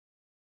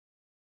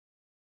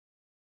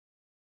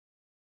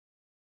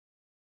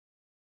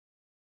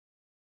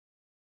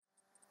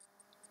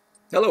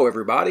Hello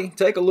everybody,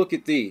 take a look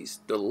at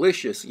these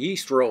delicious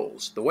yeast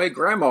rolls, the way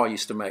Grandma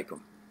used to make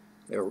them.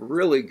 They're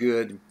really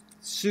good,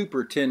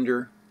 super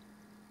tender,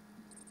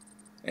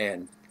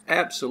 and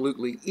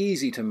absolutely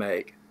easy to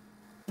make.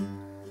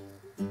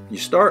 You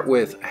start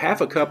with half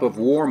a cup of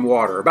warm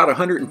water, about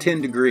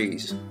 110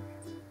 degrees.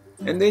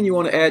 And then you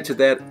want to add to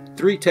that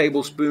 3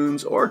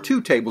 tablespoons or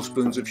 2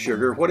 tablespoons of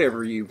sugar,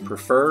 whatever you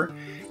prefer.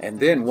 And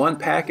then 1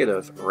 packet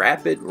of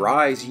rapid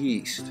rise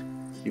yeast.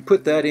 You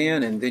put that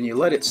in and then you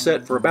let it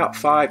set for about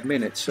 5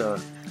 minutes to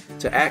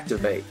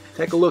activate.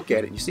 Take a look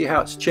at it. You see how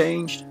it's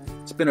changed?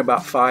 It's been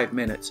about 5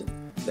 minutes and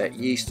that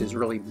yeast has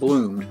really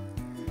bloomed.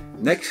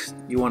 Next,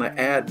 you want to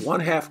add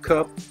 1/2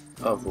 cup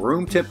of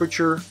room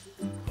temperature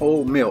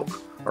whole milk,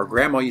 or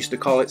Grandma used to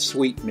call it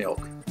sweet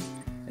milk.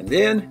 And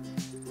then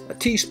a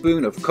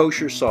teaspoon of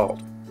kosher salt.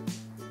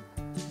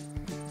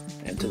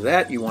 And to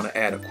that you want to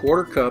add a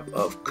 1/4 cup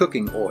of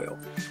cooking oil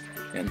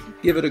and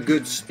give it a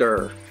good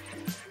stir.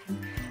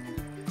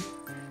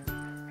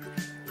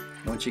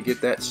 Once you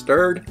get that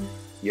stirred,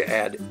 you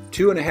add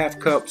 2½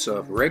 cups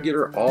of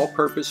regular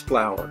all-purpose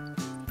flour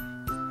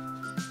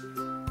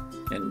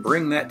and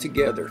bring that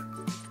together.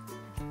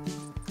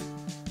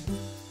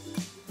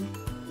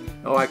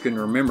 Oh, I can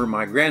remember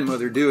my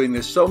grandmother doing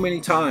this so many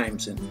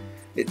times, and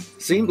it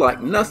seemed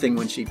like nothing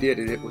when she did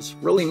it. It was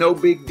really no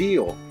big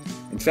deal.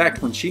 In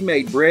fact, when she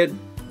made bread,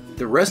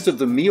 the rest of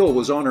the meal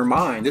was on her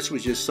mind. This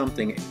was just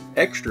something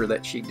extra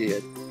that she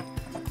did.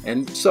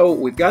 And so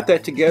we've got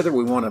that together.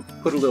 We want to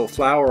put a little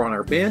flour on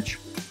our bench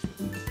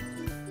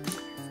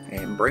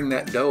and bring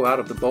that dough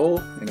out of the bowl,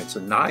 and it's a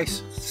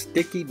nice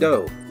sticky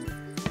dough.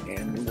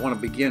 And we want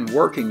to begin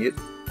working it.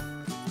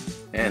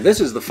 And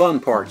this is the fun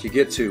part. You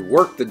get to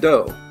work the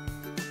dough.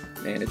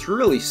 And it's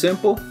really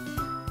simple.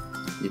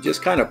 You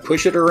just kind of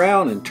push it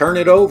around and turn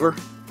it over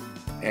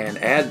and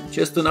add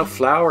just enough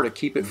flour to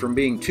keep it from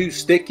being too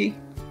sticky.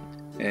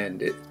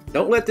 And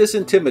don't let this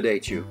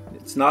intimidate you.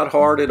 It's not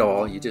hard at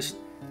all. You just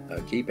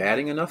keep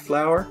adding enough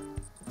flour,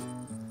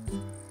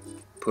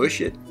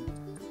 push it.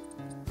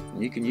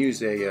 And you can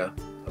use a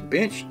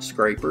bench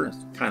scraper. It's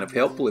kind of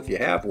helpful if you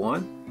have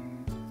one,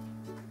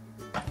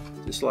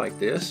 just like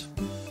this.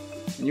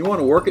 And you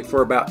want to work it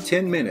for about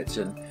 10 minutes,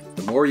 and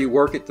the more you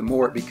work it, the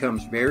more it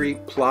becomes very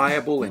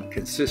pliable and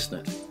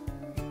consistent,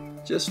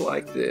 just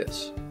like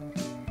this.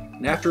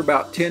 And after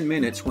about 10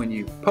 minutes, when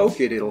you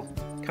poke it, it'll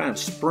kind of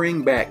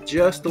spring back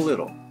just a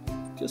little,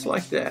 just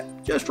like that,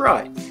 just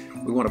right.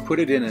 We want to put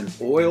it in an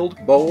oiled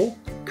bowl,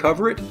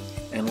 cover it,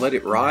 and let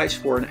it rise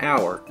for an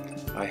hour.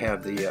 I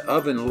have the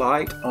oven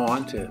light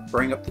on to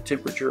bring up the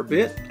temperature a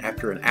bit.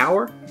 After an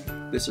hour,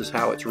 this is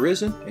how it's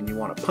risen, and you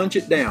want to punch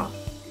it down.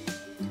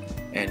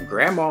 And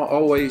Grandma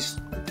always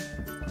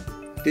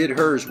did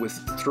hers with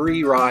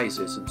 3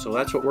 rises, and so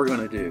that's what we're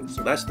going to do.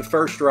 So that's the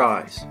first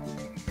rise.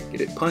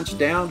 Get it punched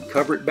down,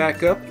 cover it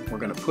back up. We're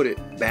going to put it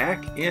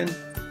back in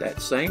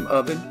that same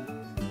oven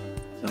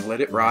and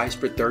let it rise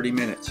for 30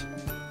 minutes.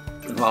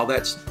 And while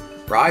that's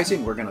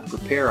rising, we're going to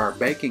prepare our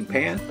baking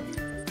pan.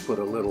 Put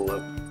a little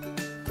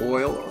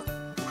oil or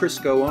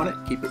Crisco on it,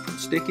 keep it from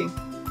sticking.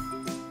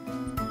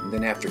 And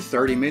then after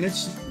 30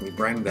 minutes, we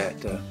bring that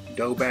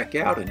dough back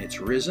out, and it's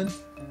risen.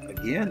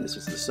 Again, this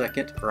is the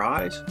second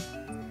rise.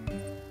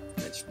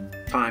 It's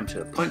time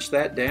to punch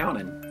that down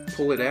and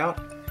pull it out.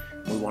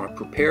 We want to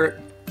prepare it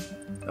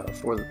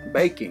for the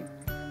baking.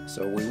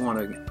 So we want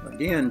to,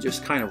 again,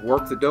 just kind of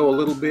work the dough a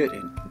little bit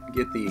and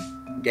get the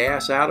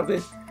gas out of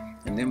it.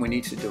 And then we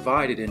need to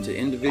divide it into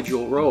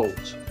individual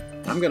rolls.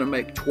 I'm going to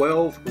make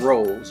 12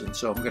 rolls, and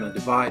so I'm going to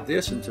divide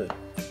this into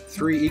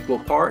 3 equal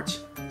parts.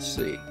 Let's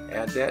see,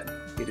 add that,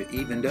 get it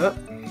evened up.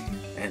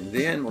 And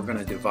then we're going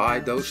to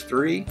divide those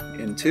 3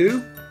 in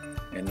 2,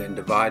 and then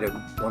divide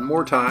them one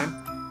more time,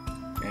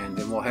 and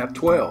then we'll have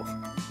 12.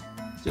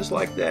 Just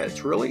like that.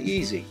 It's really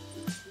easy.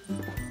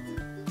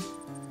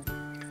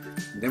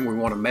 And then we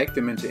want to make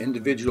them into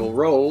individual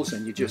rolls,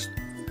 and you just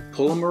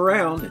pull them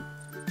around and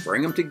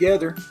bring them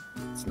together.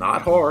 It's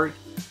not hard.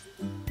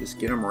 Just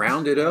get them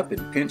rounded up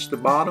and pinch the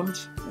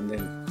bottoms, and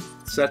then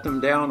set them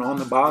down on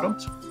the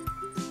bottoms.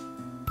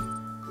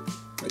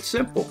 It's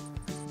simple.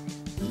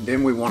 And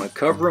then we want to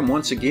cover them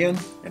once again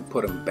and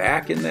put them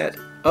back in that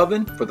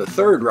oven for the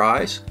third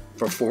rise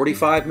for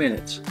 45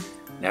 minutes.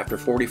 And after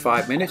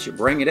 45 minutes, you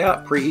bring it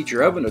out, preheat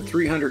your oven to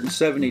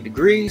 370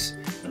 degrees,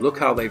 and look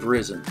how they've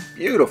risen.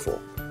 Beautiful.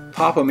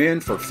 Pop them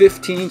in for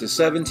 15 to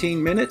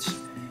 17 minutes,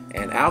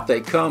 and out they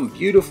come,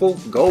 beautiful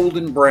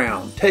golden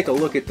brown. Take a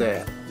look at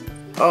that.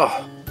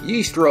 Oh,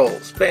 yeast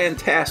rolls,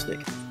 fantastic.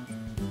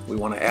 We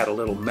want to add a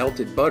little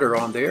melted butter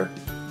on there,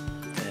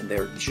 and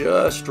they're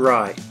just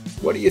right.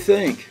 What do you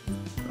think?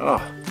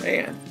 Oh,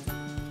 man.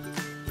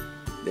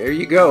 There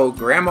you go,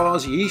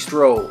 Grandma's yeast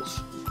rolls.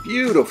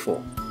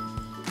 Beautiful.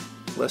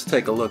 Let's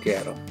take a look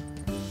at them.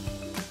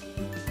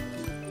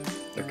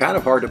 They're kind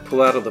of hard to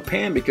pull out of the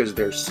pan because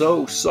they're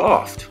so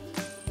soft.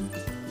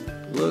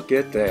 Look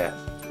at that.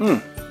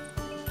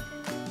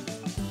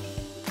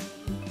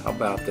 How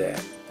about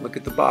that? Look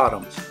at the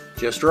bottoms.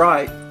 Just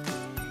right.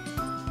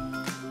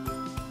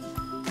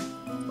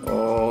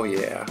 Oh, Oh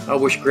yeah, I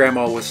wish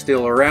Grandma was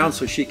still around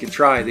so she could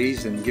try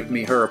these and give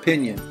me her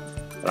opinion.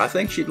 But I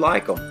think she'd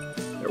like them.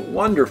 They're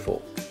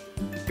wonderful.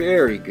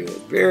 Very good,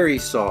 very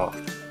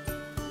soft.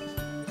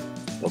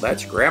 Well,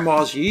 that's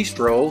Grandma's yeast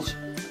rolls.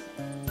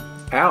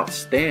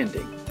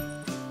 Outstanding.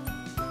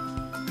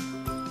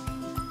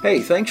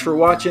 Hey, thanks for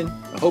watching.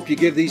 I hope you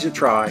give these a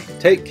try.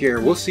 Take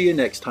care. We'll see you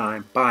next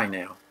time. Bye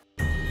now.